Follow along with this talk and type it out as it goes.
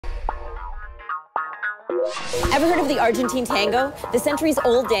Ever heard of the Argentine Tango? The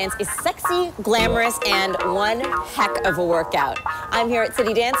centuries-old dance is sexy, glamorous, and one heck of a workout. I'm here at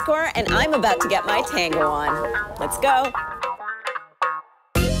City Dance Corps, and I'm about to get my tango on. Let's go.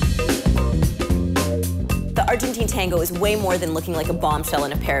 The Argentine Tango is way more than looking like a bombshell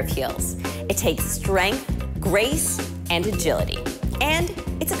in a pair of heels. It takes strength, grace, and agility. And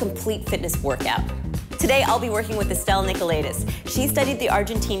it's a complete fitness workout. Today, I'll be working with Estelle. She studied the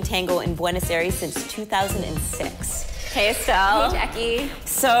Argentine Tango in Buenos Aires since 2006. Hey, Estelle. Hey, Jacqui.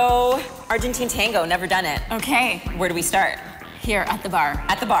 So, Argentine Tango, never done it. Okay. Where do we start? Here, at the bar.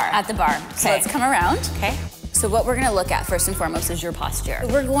 At the bar? At the bar. Okay. So let's come around. Okay. So what we're gonna look at first and foremost is your posture.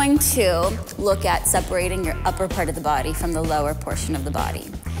 We're going to look at separating your upper part of the body from the lower portion of the body.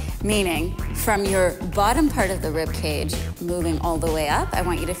 Meaning, from your bottom part of the rib cage, moving all the way up, I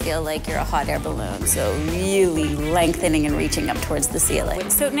want you to feel like you're a hot air balloon. So really lengthening and reaching up towards the ceiling.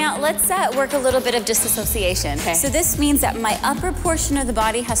 So now let's work a little bit of disassociation. Okay. So this means that my upper portion of the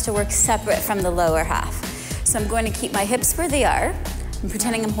body has to work separate from the lower half. So I'm going to keep my hips where they are. I'm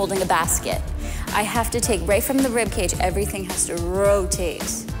pretending I'm holding a basket. I have to take right from the rib cage, everything has to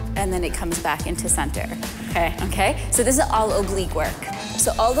rotate, and then it comes back into center. Okay. Okay? So this is all oblique work.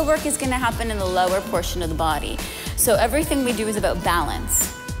 So all the work is gonna happen in the lower portion of the body. So everything we do is about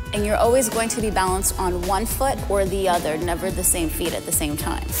balance. And you're always going to be balanced on one foot or the other, never the same feet at the same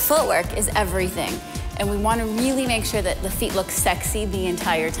time. Footwork is everything. And we want to really make sure that the feet look sexy the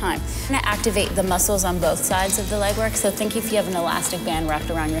entire time. We're gonna activate the muscles on both sides of the leg work. So think if you have an elastic band wrapped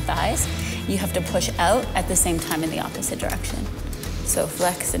around your thighs, you have to push out at the same time in the opposite direction. So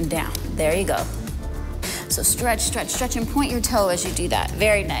flex and down. There you go. So stretch, stretch, stretch, and point your toe as you do that.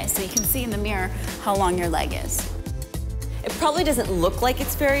 Very nice. So you can see in the mirror how long your leg is. It probably doesn't look like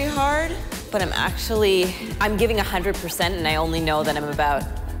it's very hard, but I'm giving 100%, and I only know that I'm about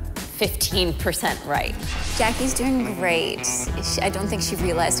 15% right. Jacqui's doing great. I don't think she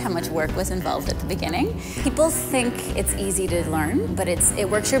realized how much work was involved at the beginning. People think it's easy to learn, but it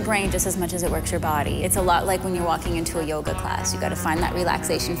works your brain just as much as it works your body. It's a lot like when you're walking into a yoga class. You gotta find that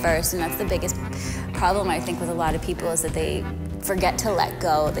relaxation first, and that's the biggest problem I think with a lot of people is that they forget to let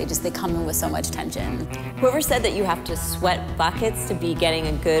go. They come in with so much tension. Whoever said that you have to sweat buckets to be getting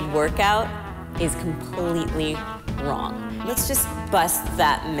a good workout is completely wrong. Let's just bust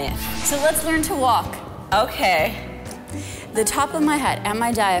that myth. So let's learn to walk. Okay. The top of my head and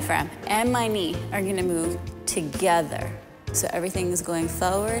my diaphragm and my knee are gonna move together. So everything is going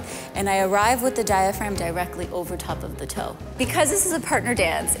forward, and I arrive with the diaphragm directly over top of the toe. Because this is a partner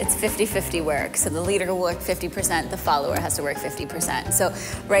dance, it's 50-50 work. So the leader will work 50%, the follower has to work 50%. So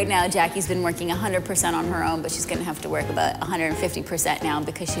right now, Jacqui's been working 100% on her own, but she's gonna have to work about 150% now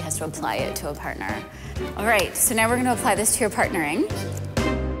because she has to apply it to a partner. All right, so now we're gonna apply this to your partnering.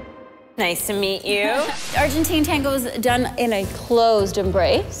 Nice to meet you. Argentine Tango is done in a closed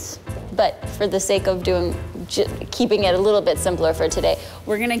embrace, but for the sake of keeping it a little bit simpler for today,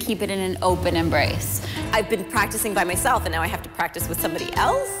 we're gonna keep it in an open embrace. I've been practicing by myself, and now I have to practice with somebody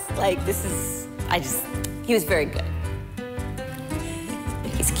else? Like, he was very good.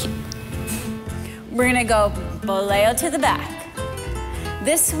 He's cute. We're gonna go boleo to the back.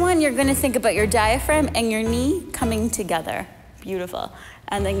 This one, you're gonna think about your diaphragm and your knee coming together. Beautiful.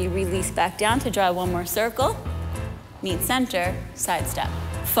 And then you release back down to draw one more circle. Meet center, side step.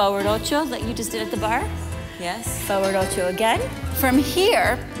 Forward ocho, like you just did at the bar. Yes. Forward ocho again. From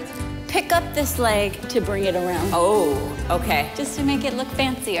here, pick up this leg to bring it around. Oh, okay. Just to make it look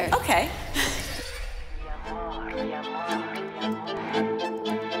fancier. Okay.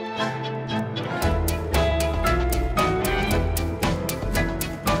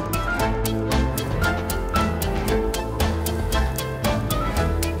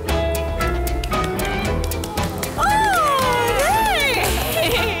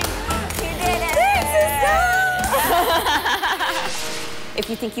 If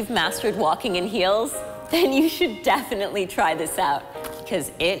you think you've mastered walking in heels, then you should definitely try this out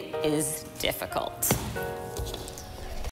because it is difficult.